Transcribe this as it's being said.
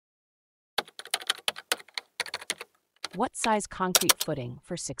What size concrete footing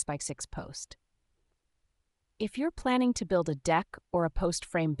for 6x6 post? If you're planning to build a deck or a post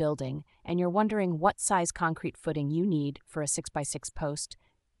frame building and you're wondering what size concrete footing you need for a 6x6 post,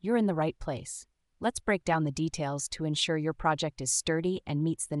 you're in the right place. Let's break down the details to ensure your project is sturdy and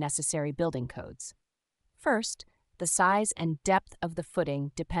meets the necessary building codes. First, the size and depth of the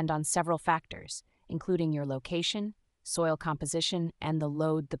footing depend on several factors, including your location, soil composition, and the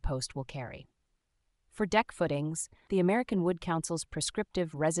load the post will carry. For deck footings, the American Wood Council's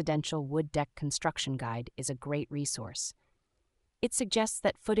prescriptive residential wood deck construction guide is a great resource. It suggests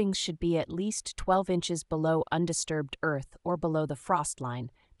that footings should be at least 12 inches below undisturbed earth or below the frost line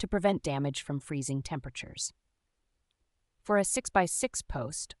to prevent damage from freezing temperatures. For a 6x6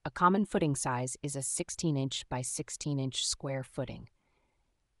 post, a common footing size is a 16-inch by 16-inch square footing.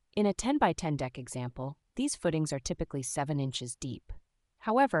 In a 10x10 deck example, these footings are typically 7 inches deep.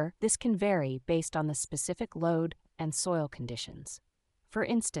 However, this can vary based on the specific load and soil conditions. For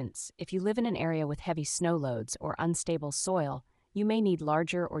instance, if you live in an area with heavy snow loads or unstable soil, you may need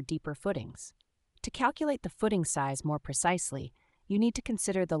larger or deeper footings. To calculate the footing size more precisely, you need to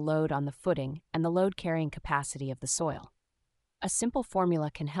consider the load on the footing and the load-carrying capacity of the soil. A simple formula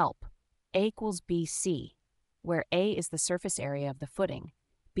can help. A equals BC, where A is the surface area of the footing,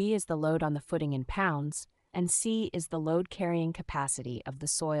 B is the load on the footing in pounds, and C is the load-carrying capacity of the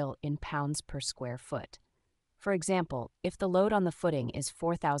soil in pounds per square foot. For example, if the load on the footing is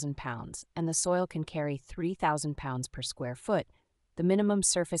 4,000 pounds and the soil can carry 3,000 pounds per square foot, the minimum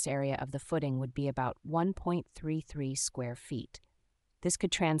surface area of the footing would be about 1.33 square feet. This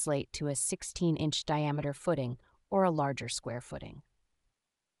could translate to a 16-inch diameter footing or a larger square footing.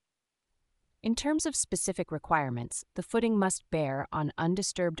 In terms of specific requirements, the footing must bear on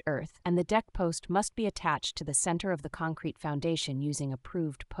undisturbed earth and the deck post must be attached to the center of the concrete foundation using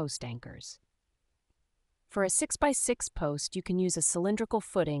approved post anchors. For a 6x6 post, you can use a cylindrical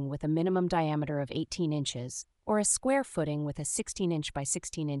footing with a minimum diameter of 18 inches or a square footing with a 16-inch by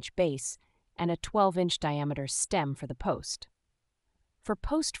 16-inch base and a 12-inch diameter stem for the post. For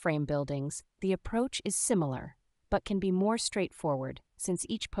post frame buildings, the approach is similar, but can be more straightforward since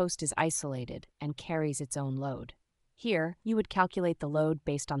each post is isolated and carries its own load. Here, you would calculate the load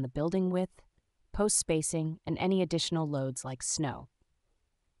based on the building width, post spacing, and any additional loads like snow.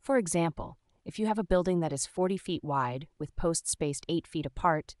 For example, if you have a building that is 40 feet wide with posts spaced 8 feet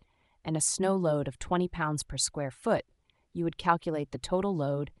apart and a snow load of 20 pounds per square foot, you would calculate the total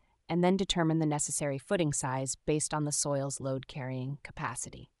load and then determine the necessary footing size based on the soil's load-carrying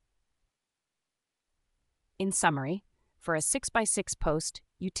capacity. In summary, for a 6x6 post,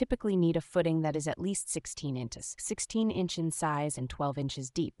 you typically need a footing that is at least 16 inches, 16 inch in size and 12 inches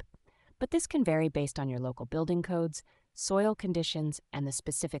deep. But this can vary based on your local building codes, soil conditions, and the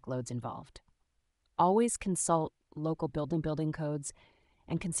specific loads involved. Always consult local building codes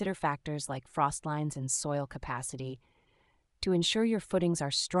and consider factors like frost lines and soil capacity to ensure your footings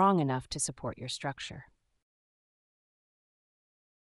are strong enough to support your structure.